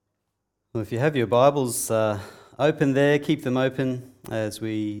Well, if you have your Bibles open there, keep them open as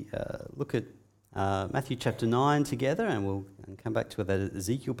we look at Matthew chapter 9 together, and we'll come back to that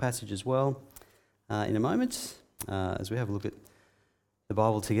Ezekiel passage as well in a moment. As we have a look at the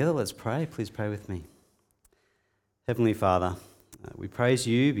Bible together, let's pray. Please pray with me. Heavenly Father, we praise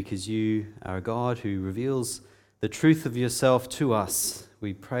you because you are a God who reveals the truth of yourself to us.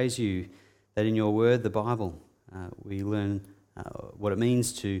 We praise you that in your word, the Bible, we learn what it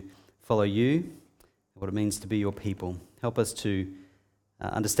means to follow you, what it means to be your people. Help us to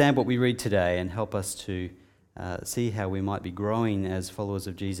understand what we read today and help us to see how we might be growing as followers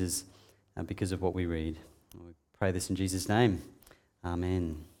of Jesus because of what we read. We pray this in Jesus' name.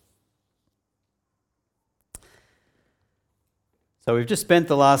 Amen. So we've just spent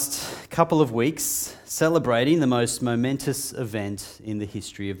the last couple of weeks celebrating the most momentous event in the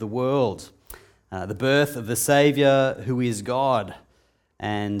history of the world, the birth of the Saviour who is God,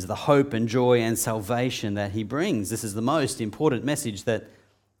 and the hope and joy and salvation that he brings. This is the most important message that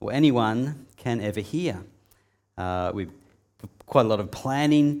anyone can ever hear. We've quite a lot of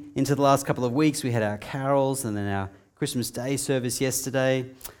planning into the last couple of weeks. We had our carols and then our Christmas Day service yesterday.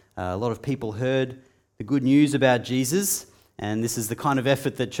 A lot of people heard the good news about Jesus, and this is the kind of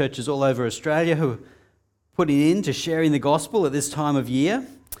effort that churches all over Australia who are putting into sharing the gospel at this time of year.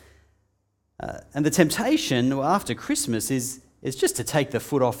 And the temptation after Christmas is just to take the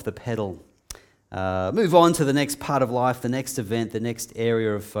foot off the pedal. Move on to the next part of life, the next event, the next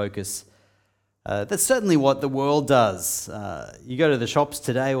area of focus. That's certainly what the world does. You go to the shops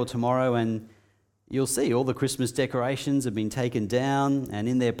today or tomorrow and you'll see all the Christmas decorations have been taken down and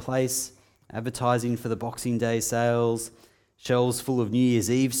in their place, advertising for the Boxing Day sales, shelves full of New Year's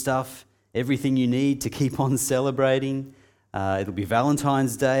Eve stuff, everything you need to keep on celebrating. It'll be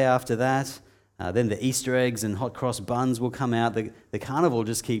Valentine's Day after that. Then the Easter eggs and hot cross buns will come out. The carnival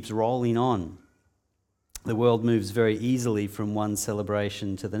just keeps rolling on. The world moves very easily from one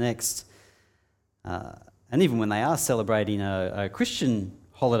celebration to the next. And even when they are celebrating a Christian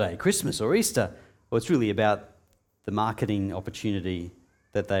holiday, Christmas or Easter, well, it's really about the marketing opportunity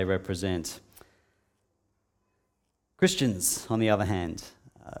that they represent. Christians, on the other hand,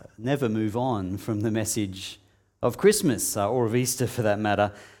 never move on from the message of Christmas, or of Easter for that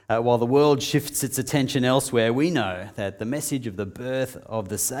matter. While the world shifts its attention elsewhere, we know that the message of the birth of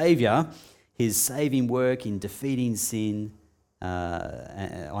the Saviour, his saving work in defeating sin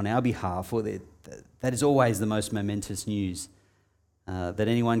on our behalf, that is always the most momentous news that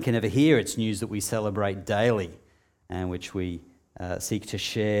anyone can ever hear. It's news that we celebrate daily and which we seek to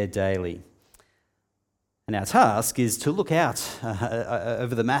share daily. And our task is to look out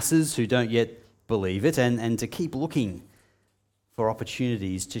over the masses who don't yet believe it and to keep looking for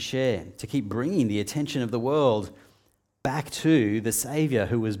opportunities to share, to keep bringing the attention of the world back to the Saviour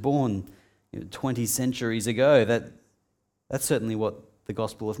who was born 20 centuries ago. That's certainly what the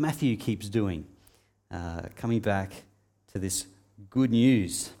Gospel of Matthew keeps doing, coming back to this good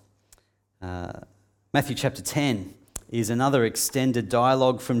news. Matthew chapter 10 is another extended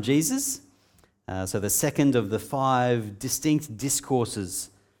dialogue from Jesus. So the second of the 5 distinct discourses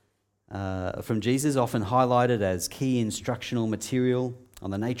from Jesus, often highlighted as key instructional material on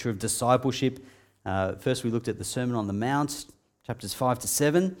the nature of discipleship. First we looked at the Sermon on the Mount, chapters 5 to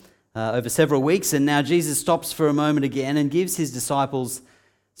 7, over several weeks, and now Jesus stops for a moment again and gives his disciples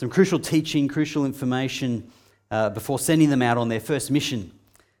some crucial teaching, crucial information before sending them out on their first mission,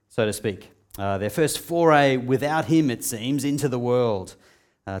 so to speak. Their first foray without him, it seems, into the world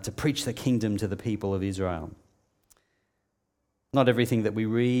to preach the kingdom to the people of Israel. Not everything that we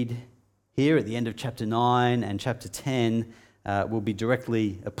read here at the end of chapter 9 and chapter 10 will be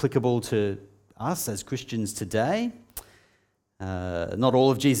directly applicable to us as Christians today. Not all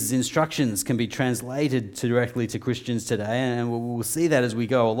of Jesus' instructions can be translated directly to Christians today, and we'll see that as we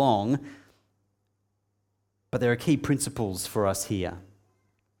go along. But there are key principles for us here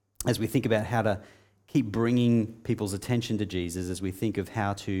as we think about how to keep bringing people's attention to Jesus, as we think of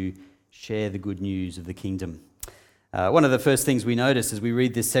how to share the good news of the kingdom. One of the first things we notice as we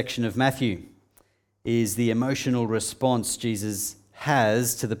read this section of Matthew is the emotional response Jesus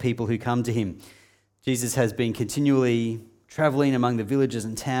has to the people who come to him. Jesus has been continually traveling among the villages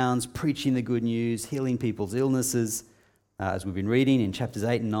and towns, preaching the good news, healing people's illnesses, as we've been reading in chapters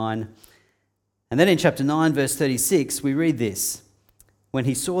 8 and 9. And then in chapter 9, verse 36, we read this: "When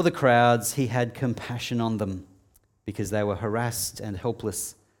he saw the crowds, he had compassion on them, because they were harassed and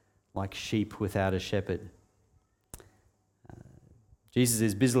helpless, like sheep without a shepherd." Jesus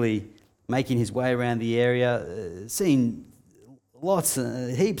is busily making his way around the area, seeing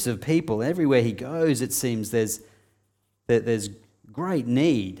heaps of people. Everywhere he goes, it seems there's great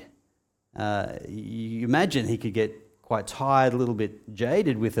need You imagine he could get quite tired, a little bit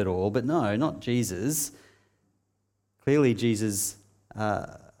jaded with it all, but no, not Jesus. Clearly, Jesus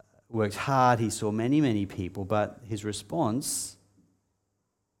worked hard. He saw many, many people, but his response,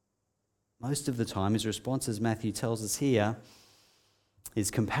 most of the time, his response, as Matthew tells us here,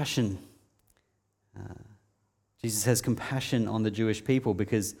 is compassion. Jesus has compassion on the Jewish people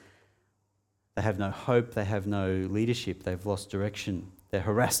because they have no hope, they have no leadership, they've lost direction. They're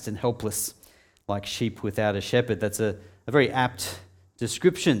harassed and helpless, like sheep without a shepherd. That's a very apt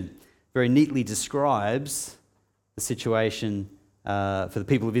description, very neatly describes the situation for the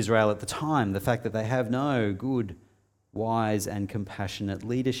people of Israel at the time, the fact that they have no good, wise and compassionate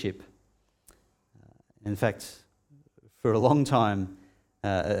leadership. In fact, for a long time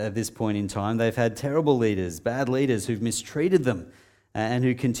at this point in time, they've had terrible leaders, bad leaders who've mistreated them and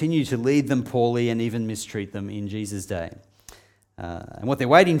who continue to lead them poorly and even mistreat them in Jesus' day. And what they're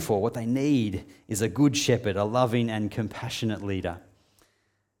waiting for, what they need, is a good shepherd, a loving and compassionate leader.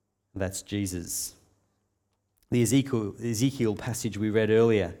 That's Jesus. The Ezekiel passage we read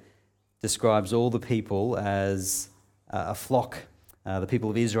earlier describes all the people as a flock, the people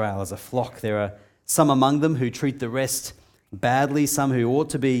of Israel as a flock. There are some among them who treat the rest badly, some who ought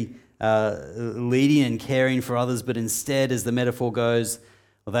to be leading and caring for others, but instead, as the metaphor goes,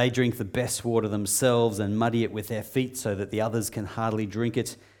 they drink the best water themselves and muddy it with their feet so that the others can hardly drink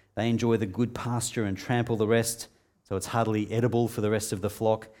it. They enjoy the good pasture and trample the rest, so it's hardly edible for the rest of the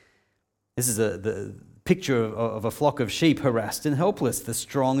flock. This is the picture of a flock of sheep harassed and helpless, the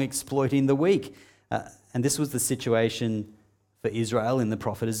strong exploiting the weak. And this was the situation for Israel in the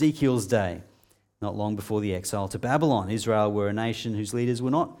prophet Ezekiel's day. Not long before the exile to Babylon, Israel were a nation whose leaders were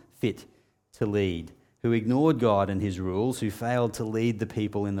not fit to lead, who ignored God and his rules, who failed to lead the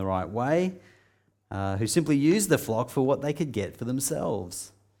people in the right way, who simply used the flock for what they could get for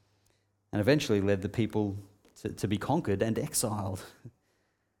themselves, and eventually led the people to be conquered and exiled.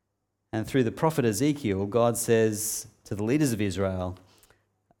 And through the prophet Ezekiel, God says to the leaders of Israel,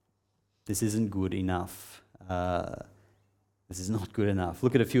 this isn't good enough. This is not good enough.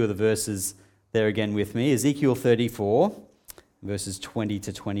 Look at a few of the verses there again with me. Ezekiel 34, verses 20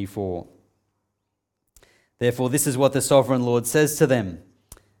 to 24. Therefore, this is what the sovereign Lord says to them.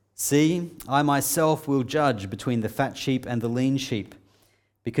 See, I myself will judge between the fat sheep and the lean sheep,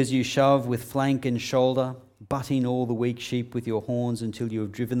 because you shove with flank and shoulder, butting all the weak sheep with your horns until you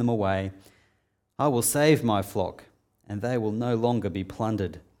have driven them away. I will save my flock, and they will no longer be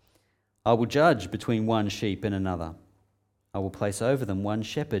plundered. I will judge between one sheep and another. I will place over them one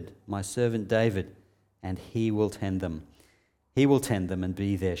shepherd, my servant David, and he will tend them. He will tend them and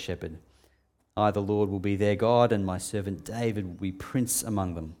be their shepherd. I, the Lord, will be their God, and my servant David will be prince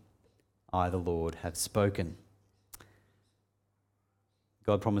among them. I, the Lord, have spoken.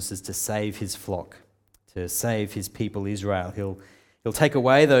 God promises to save his flock, to save his people Israel. He'll take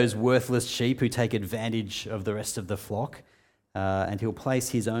away those worthless sheep who take advantage of the rest of the flock, and he'll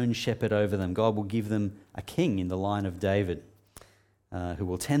place his own shepherd over them. God will give them a king in the line of David, who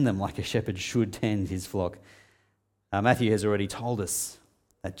will tend them like a shepherd should tend his flock. Matthew has already told us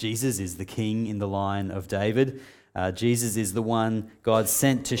that Jesus is the king in the line of David. Jesus is the one God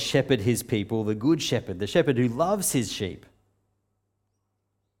sent to shepherd his people, the good shepherd, the shepherd who loves his sheep,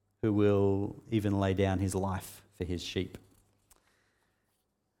 who will even lay down his life for his sheep.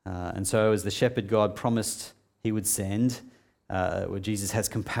 And so as the shepherd God promised he would send, where Jesus has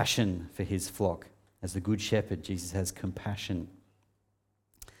compassion for his flock. As the good shepherd, Jesus has compassion.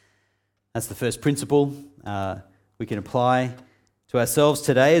 That's the first principle we can apply to ourselves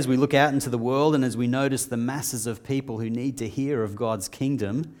today as we look out into the world and as we notice the masses of people who need to hear of God's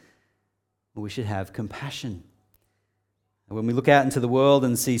kingdom. We should have compassion. And when we look out into the world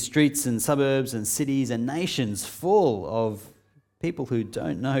and see streets and suburbs and cities and nations full of people who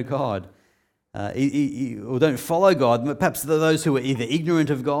don't know God, or don't follow God, perhaps those who are either ignorant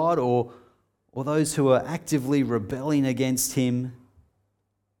of God or those who are actively rebelling against him.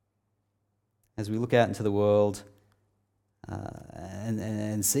 As we look out into the world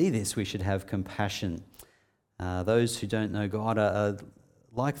and see this, we should have compassion. Those who don't know God are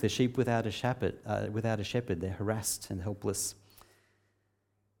like the sheep without a shepherd. They're harassed and helpless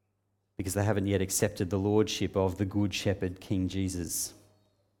because they haven't yet accepted the lordship of the good shepherd, King Jesus.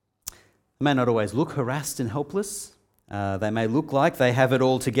 They may not always look harassed and helpless. They may look like they have it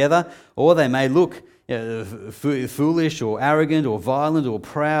all together, or they may look foolish or arrogant or violent or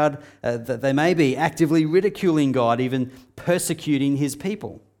proud. They may be actively ridiculing God, even persecuting his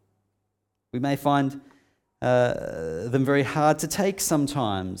people. We may find them very hard to take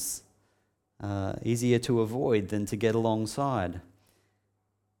sometimes, easier to avoid than to get alongside.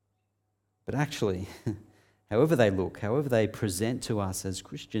 But actually, however they look, however they present to us as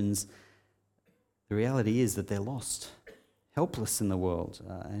Christians, the reality is that they're lost, helpless in the world,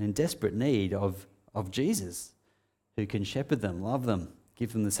 and in desperate need of Jesus, who can shepherd them, love them,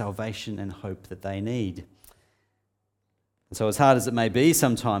 give them the salvation and hope that they need. And so as hard as it may be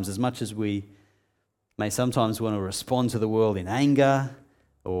sometimes, as much as we may sometimes want to respond to the world in anger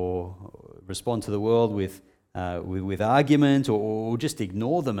or respond to the world with argument or just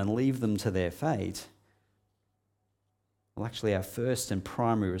ignore them and leave them to their fate, well, actually our first and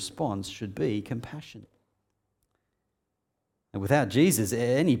primary response should be compassion. And without Jesus,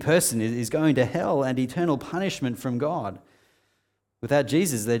 any person is going to hell and eternal punishment from God. Without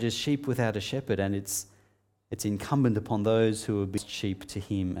Jesus, they're just sheep without a shepherd, and it's incumbent upon those who are sheep to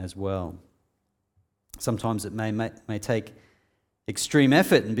him as well. Sometimes it may take extreme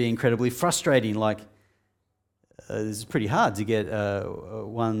effort and be incredibly frustrating, like it's pretty hard to get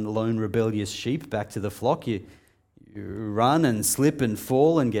one lone rebellious sheep back to the flock. You run and slip and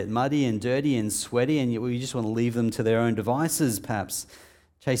fall and get muddy and dirty and sweaty, and you just want to leave them to their own devices, perhaps.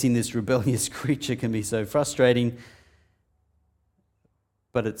 Chasing this rebellious creature can be so frustrating,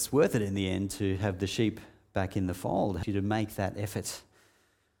 but it's worth it in the end to have the sheep back in the fold, to make that effort,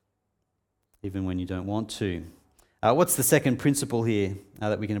 even when you don't want to. What's the second principle here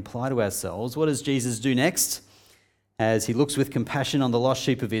that we can apply to ourselves? What does Jesus do next as he looks with compassion on the lost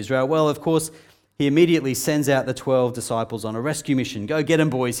sheep of Israel? Well, of course, he immediately sends out the 12 disciples on a rescue mission. Go get them,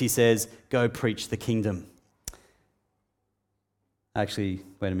 boys, he says. Go preach the kingdom. Actually,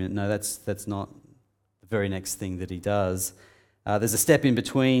 wait a minute. No, that's not the very next thing that he does. There's a step in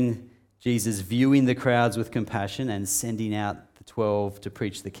between Jesus viewing the crowds with compassion and sending out the 12 to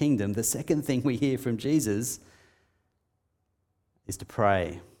preach the kingdom. The second thing we hear from Jesus is to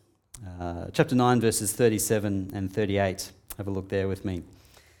pray. Chapter 9, verses 37 and 38. Have a look there with me.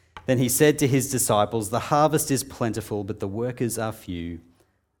 Then he said to his disciples, "The harvest is plentiful, but the workers are few.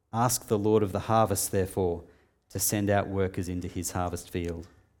 Ask the Lord of the harvest, therefore, to send out workers into his harvest field."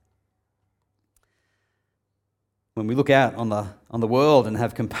 When we look out on the world and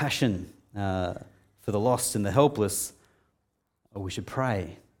have compassion for the lost and the helpless, we should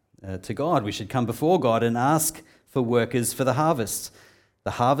pray to God. We should come before God and ask for workers for the harvest.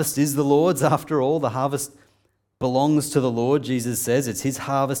 The harvest is the Lord's, after all. The harvest belongs to the Lord, Jesus says. It's his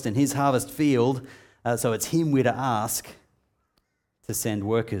harvest and his harvest field, so it's him we're to ask to send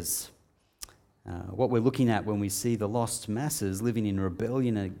workers. What we're looking at when we see the lost masses living in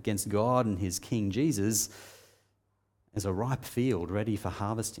rebellion against God and his King Jesus is a ripe field ready for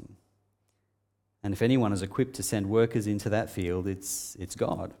harvesting. And if anyone is equipped to send workers into that field, it's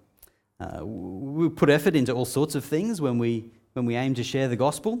God. We put effort into all sorts of things when we aim to share the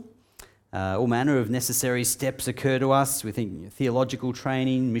gospel. All manner of necessary steps occur to us. We think theological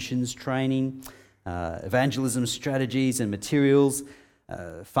training, missions training, evangelism strategies and materials,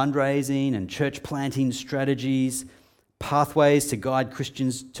 fundraising and church planting strategies, pathways to guide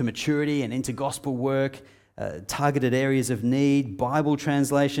Christians to maturity and into gospel work, targeted areas of need, Bible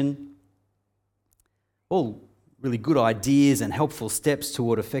translation. All really good ideas and helpful steps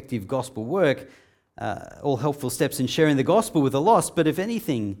toward effective gospel work, all helpful steps in sharing the gospel with the lost, but if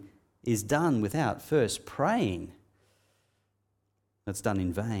anything is done without first praying, that's done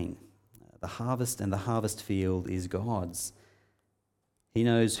in vain. The harvest and the harvest field is God's. He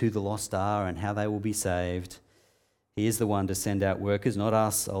knows who the lost are and how they will be saved. He is the one to send out workers, not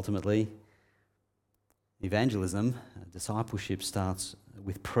us, ultimately. Evangelism, discipleship starts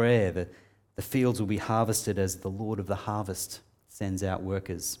with prayer. The fields will be harvested as the Lord of the harvest sends out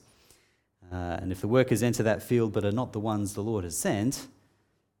workers. And if the workers enter that field but are not the ones the Lord has sent,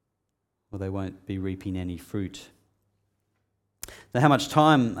 well, they won't be reaping any fruit. Now, how much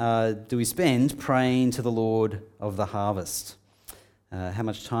time do we spend praying to the Lord of the harvest? How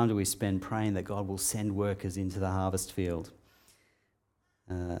much time do we spend praying that God will send workers into the harvest field?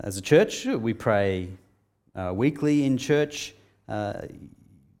 As a church, we pray weekly in church for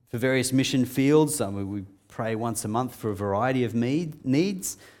various mission fields. We pray once a month for a variety of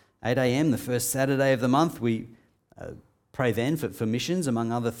needs. 8 a.m, the first Saturday of the month, we pray then for missions,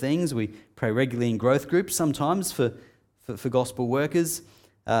 among other things. We pray regularly in growth groups, sometimes for gospel workers.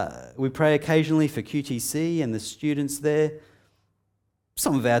 We pray occasionally for QTC and the students there.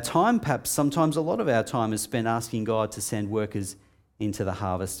 Some of our time, perhaps sometimes a lot of our time, is spent asking God to send workers into the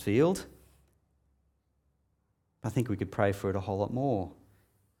harvest field. I think we could pray for it a whole lot more.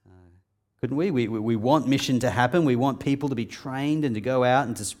 Couldn't we? We want mission to happen. We want people to be trained and to go out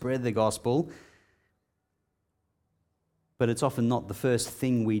and to spread the gospel. But it's often not the first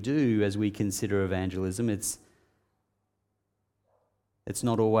thing we do as we consider evangelism. It's It's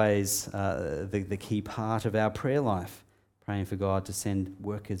not always the key part of our prayer life, praying for God to send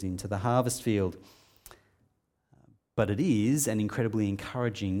workers into the harvest field. But it is an incredibly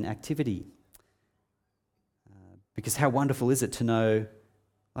encouraging activity. Because how wonderful is it to know,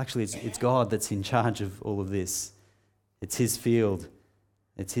 actually it's God that's in charge of all of this. It's his field.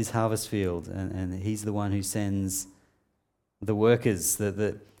 It's his harvest field. And he's the one who sends the workers.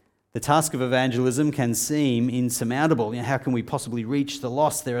 The task of evangelism can seem insurmountable. How can we possibly reach the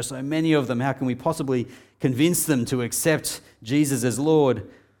lost? There are so many of them. How can we possibly convince them to accept Jesus as Lord?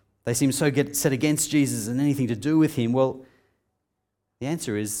 They seem so set against Jesus and anything to do with him. Well, the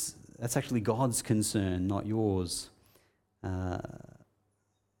answer is that's actually God's concern, not yours.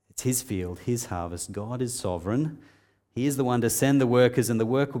 It's his field, his harvest. God is sovereign. He is the one to send the workers, and the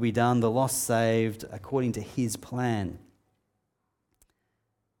work will be done, the lost saved, according to his plan.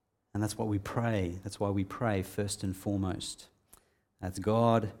 And that's what we pray. That's why we pray first and foremost. That's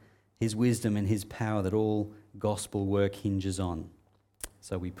God, his wisdom and his power that all gospel work hinges on.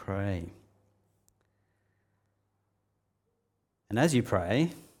 So we pray. And as you pray,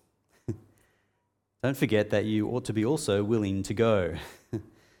 don't forget that you ought to be also willing to go.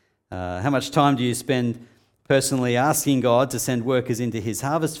 How much time do you spend personally asking God to send workers into his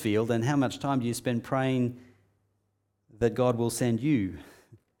harvest field, and how much time do you spend praying that God will send you?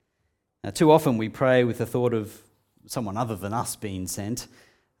 Too often we pray with the thought of someone other than us being sent.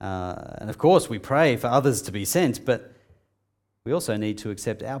 And of course we pray for others to be sent, but we also need to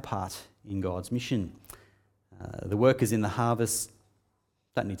accept our part in God's mission. The workers in the harvest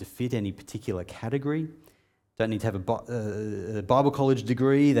don't need to fit any particular category, don't need to have a Bible college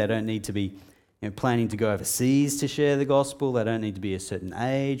degree, they don't need to be planning to go overseas to share the gospel, they don't need to be a certain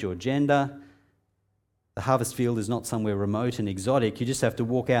age or gender. The harvest field is not somewhere remote and exotic. You just have to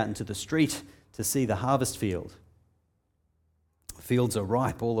walk out into the street to see the harvest field. Fields are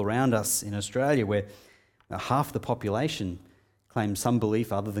ripe all around us in Australia, where half the population claim some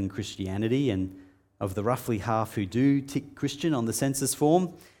belief other than Christianity, and of the roughly half who do tick Christian on the census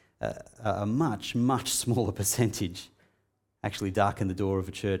form, a much, much smaller percentage actually darken the door of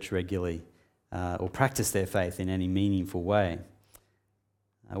a church regularly or practice their faith in any meaningful way.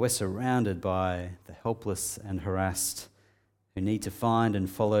 We're surrounded by the helpless and harassed who need to find and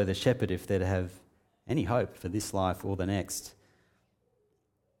follow the shepherd if they're to have any hope for this life or the next.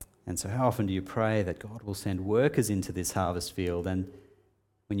 And so how often do you pray that God will send workers into this harvest field? And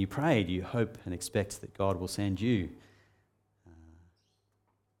when you pray, do you hope and expect that God will send you?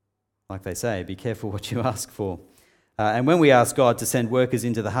 Like they say, be careful what you ask for. And when we ask God to send workers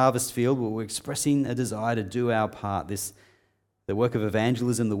into the harvest field, well, we're expressing a desire to do our part. The work of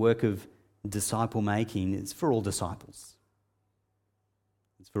evangelism, the work of disciple making, is for all disciples.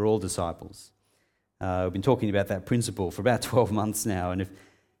 It's for all disciples. We've been talking about that principle for about 12 months now, and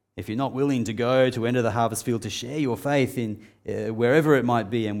if you're not willing to go to enter the harvest field to share your faith in wherever it might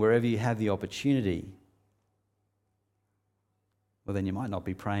be and wherever you have the opportunity, well, then you might not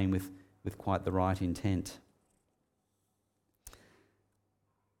be praying with quite the right intent.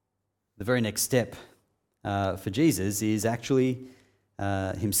 The very next step for Jesus is actually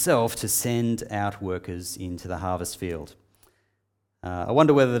himself to send out workers into the harvest field. I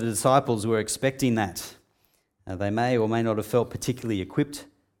wonder whether the disciples were expecting that. They may or may not have felt particularly equipped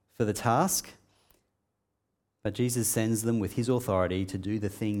for the task, but Jesus sends them with his authority to do the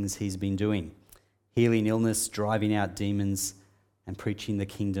things he's been doing: healing illness, driving out demons, and preaching the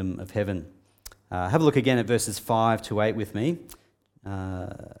kingdom of heaven. Have a look again at verses 5 to 8 with me.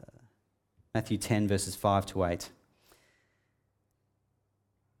 Matthew 10, verses 5 to 8.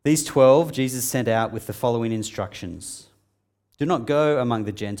 These 12 Jesus sent out with the following instructions: Do not go among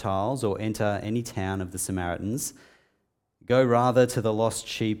the Gentiles or enter any town of the Samaritans. Go rather to the lost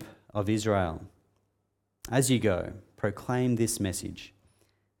sheep of Israel. As you go, proclaim this message: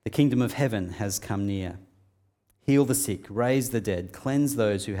 The kingdom of heaven has come near. Heal the sick, raise the dead, cleanse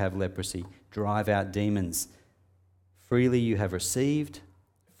those who have leprosy, drive out demons. Freely you have received,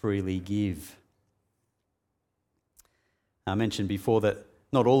 freely give. I mentioned before that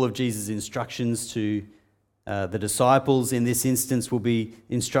not all of Jesus' instructions to the disciples in this instance will be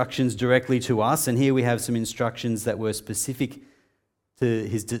instructions directly to us, and here we have some instructions that were specific to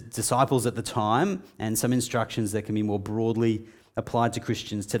his disciples at the time, and some instructions that can be more broadly applied to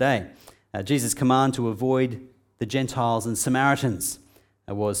Christians today. Jesus' command to avoid the Gentiles and Samaritans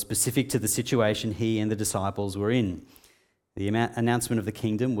was specific to the situation he and the disciples were in. The announcement of the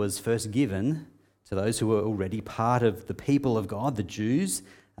kingdom was first given to those who were already part of the people of God, the Jews.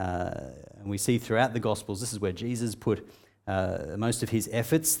 And we see throughout the Gospels, this is where Jesus put most of his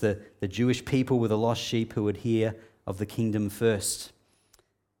efforts. The Jewish people were the lost sheep who would hear of the kingdom first.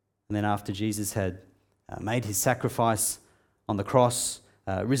 And then after Jesus had made his sacrifice on the cross,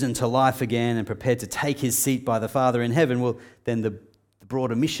 risen to life again and prepared to take his seat by the Father in heaven, well, then the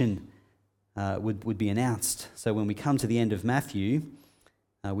broader mission would be announced. So when we come to the end of Matthew,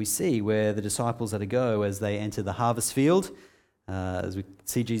 we see where the disciples are to go as they enter the harvest field, as we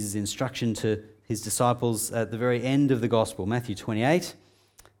see Jesus' instruction to his disciples at the very end of the gospel, Matthew 28,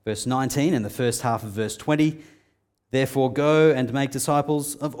 verse 19, and the first half of verse 20. Therefore go and make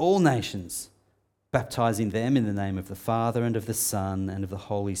disciples of all nations, baptizing them in the name of the Father and of the Son and of the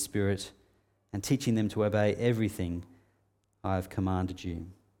Holy Spirit, and teaching them to obey everything I have commanded you.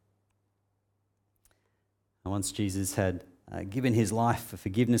 And once Jesus had given his life for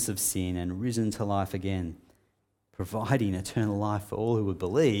forgiveness of sin and risen to life again, providing eternal life for all who would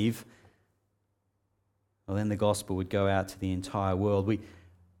believe, well, then the gospel would go out to the entire world.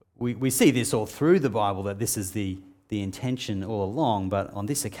 We see this all through the Bible, that this is the intention all along, but on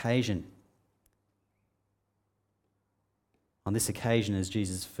this occasion, as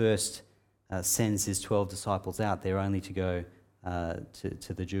Jesus first sends his 12 disciples out, they're only to go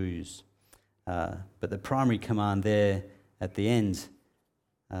to the Jews. But the primary command there at the end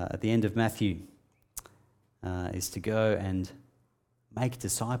of Matthew, is to go and make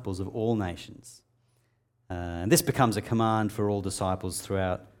disciples of all nations. And this becomes a command for all disciples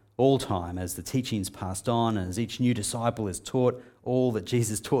throughout all time, as the teachings passed on and as each new disciple is taught all that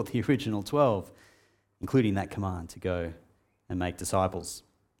Jesus taught the original 12, including that command to go and make disciples.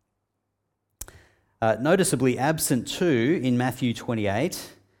 Noticeably absent too in Matthew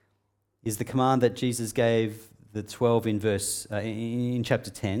 28 is the command that Jesus gave the 12 in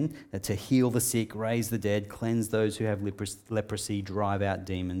chapter 10, to heal the sick, raise the dead, cleanse those who have leprosy, drive out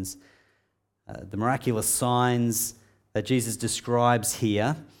demons. The miraculous signs that Jesus describes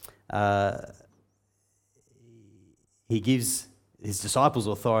here, he gives his disciples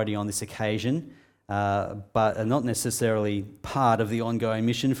authority on this occasion, but are not necessarily part of the ongoing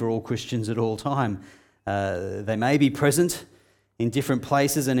mission for all Christians at all time. They may be present in different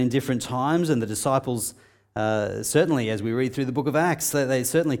places and in different times, and the disciples, certainly as we read through the book of Acts, they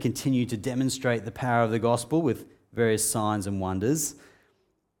certainly continue to demonstrate the power of the gospel with various signs and wonders.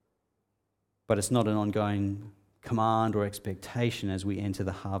 But it's not an ongoing command or expectation as we enter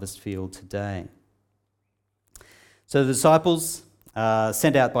the harvest field today. So the disciples are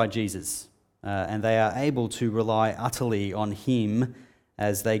sent out by Jesus, and they are able to rely utterly on him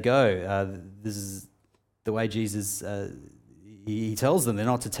as they go. This is the way Jesus, he tells them they're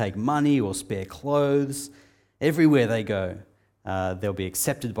not to take money or spare clothes. Everywhere they go, they'll be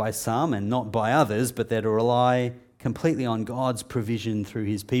accepted by some and not by others, but they're to rely completely on God's provision through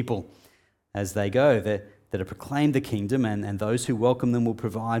his people as they go. They're to proclaim the kingdom, and those who welcome them will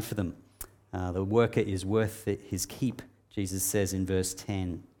provide for them. The worker is worth his keep, Jesus says in verse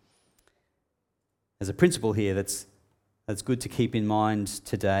 10. There's a principle here that's good to keep in mind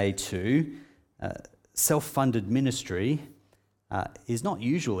today too. Self-funded ministry is not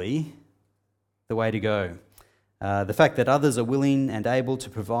usually the way to go. The fact that others are willing and able to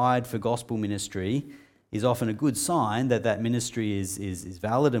provide for gospel ministry is often a good sign that that ministry is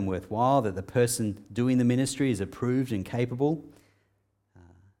valid and worthwhile, that the person doing the ministry is approved and capable.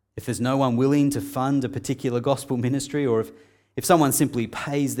 If there's no one willing to fund a particular gospel ministry, or if someone simply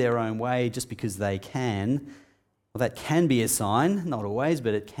pays their own way just because they can, well, that can be a sign, not always,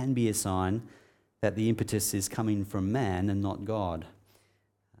 but it can be a sign that the impetus is coming from man and not God.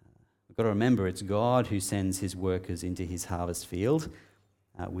 We've got to remember it's God who sends his workers into his harvest field.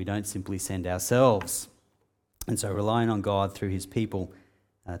 We don't simply send ourselves. And so relying on God through his people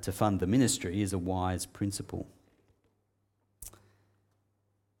to fund the ministry is a wise principle.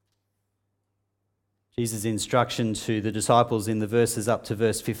 Jesus' instruction to the disciples in the verses up to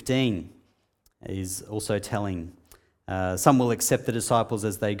verse 15 is also telling. Some will accept the disciples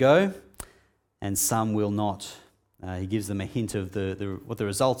as they go, and some will not. He gives them a hint of what the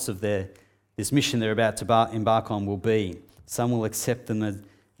results of this mission they're about to embark on will be. Some will accept them,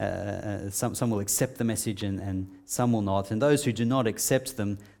 some will accept the message, and some will not. And those who do not accept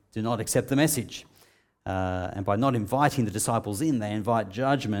them do not accept the message. And by not inviting the disciples in, they invite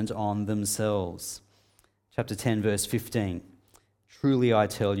judgment on themselves. Chapter 10, verse 15. Truly I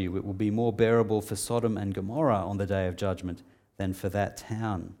tell you, it will be more bearable for Sodom and Gomorrah on the day of judgment than for that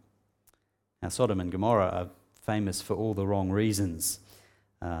town. Now, Sodom and Gomorrah are famous for all the wrong reasons.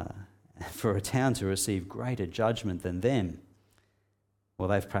 For a town to receive greater judgment than them, well,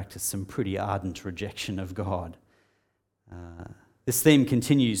 they've practiced some pretty ardent rejection of God. This theme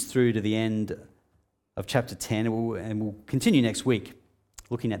continues through to the end of chapter 10, and we'll continue next week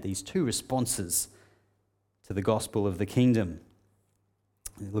looking at these two responses to the gospel of the kingdom.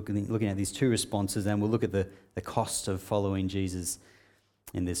 looking at these two responses, and we'll look at the cost of following Jesus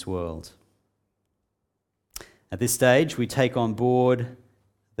in this world. At this stage, we take on board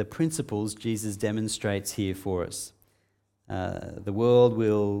the principles Jesus demonstrates here for us. The world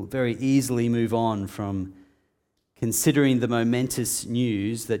will very easily move on from considering the momentous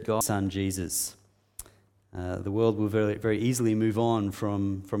news that God's Son Jesus. The world will very, very easily move on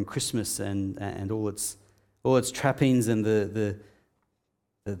from Christmas and all its trappings and the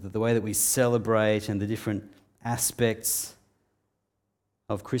way that we celebrate and the different aspects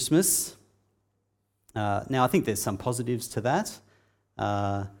of Christmas. Now, I think there's some positives to that.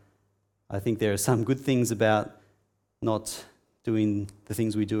 I think there are some good things about not doing the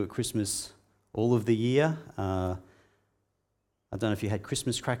things we do at Christmas all of the year. I don't know if you had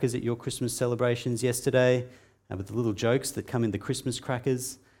Christmas crackers at your Christmas celebrations yesterday, but the little jokes that come in the Christmas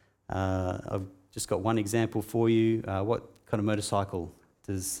crackers. I've just got one example for you. What kind of motorcycle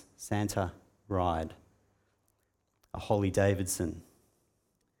does Santa ride? A Harley Davidson.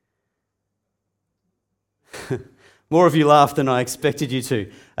 More of you laughed than I expected you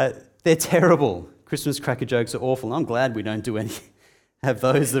to. They're terrible. Christmas cracker jokes are awful. I'm glad we don't do any, have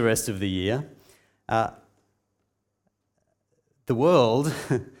those the rest of the year. The world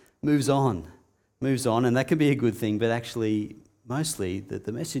moves on, and that can be a good thing, but actually, mostly,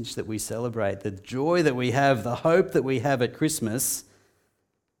 the message that we celebrate, the joy that we have, the hope that we have at Christmas,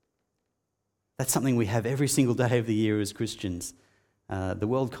 that's something we have every single day of the year as Christians. The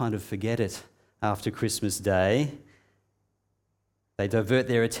world kind of forget it after Christmas Day. They divert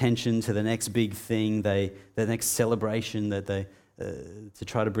their attention to the next big thing, the next celebration that to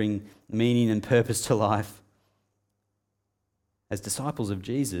try to bring meaning and purpose to life. As disciples of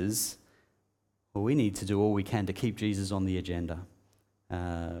Jesus, well, we need to do all we can to keep Jesus on the agenda.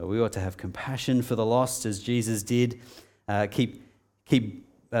 We ought to have compassion for the lost as Jesus did. We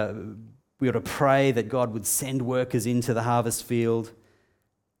ought to pray that God would send workers into the harvest field.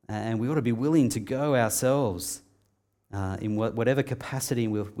 And we ought to be willing to go ourselves in whatever capacity,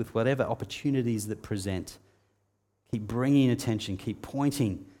 with whatever opportunities that present. Keep bringing attention, keep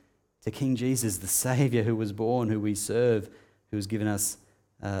pointing to King Jesus, the Saviour who was born, who we serve, who has given us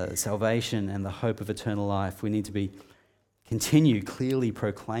salvation and the hope of eternal life. We need to continue clearly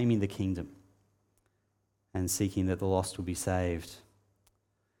proclaiming the kingdom and seeking that the lost will be saved.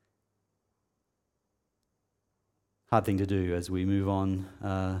 Hard thing to do as we move on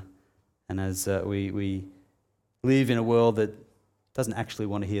and as we live in a world that doesn't actually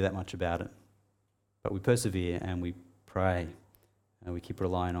want to hear that much about it. But we persevere and we pray and we keep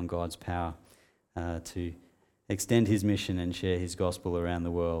relying on God's power to extend his mission and share his gospel around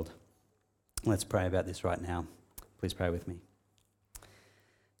the world. Let's pray about this right now. Please pray with me.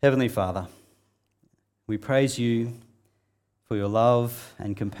 Heavenly Father, we praise you for your love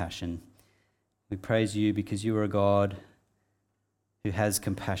and compassion. We praise you because you are a God who has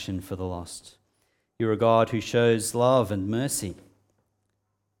compassion for the lost. You're a God who shows love and mercy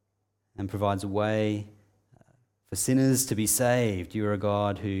and provides a way for sinners to be saved. You're a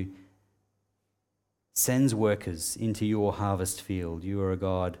God who sends workers into your harvest field. You are a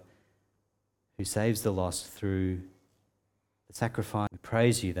God who saves the lost through the sacrifice. We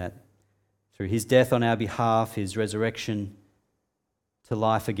praise you that through his death on our behalf, his resurrection to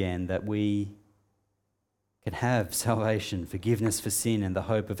life again, that we can have salvation, forgiveness for sin, and the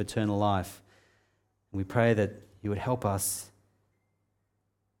hope of eternal life. And we pray that you would help us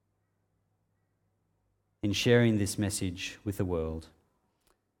in sharing this message with the world,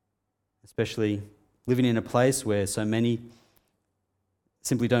 especially living in a place where so many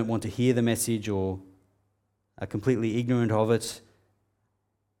simply don't want to hear the message or are completely ignorant of it.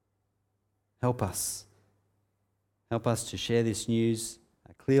 Help us. Help us to share this news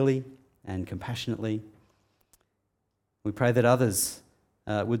clearly and compassionately. We pray that others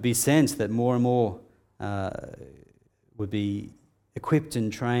would be sent, that more and more would be equipped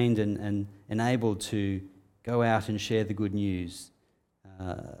and trained and enabled to go out and share the good news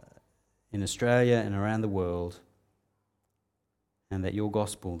in Australia and around the world, and that your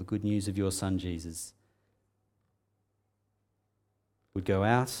gospel, the good news of your Son Jesus, would go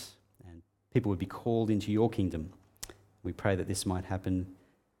out and people would be called into your kingdom. We pray that this might happen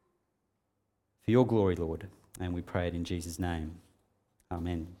for your glory, Lord, and we pray it in Jesus' name.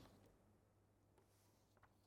 Amen.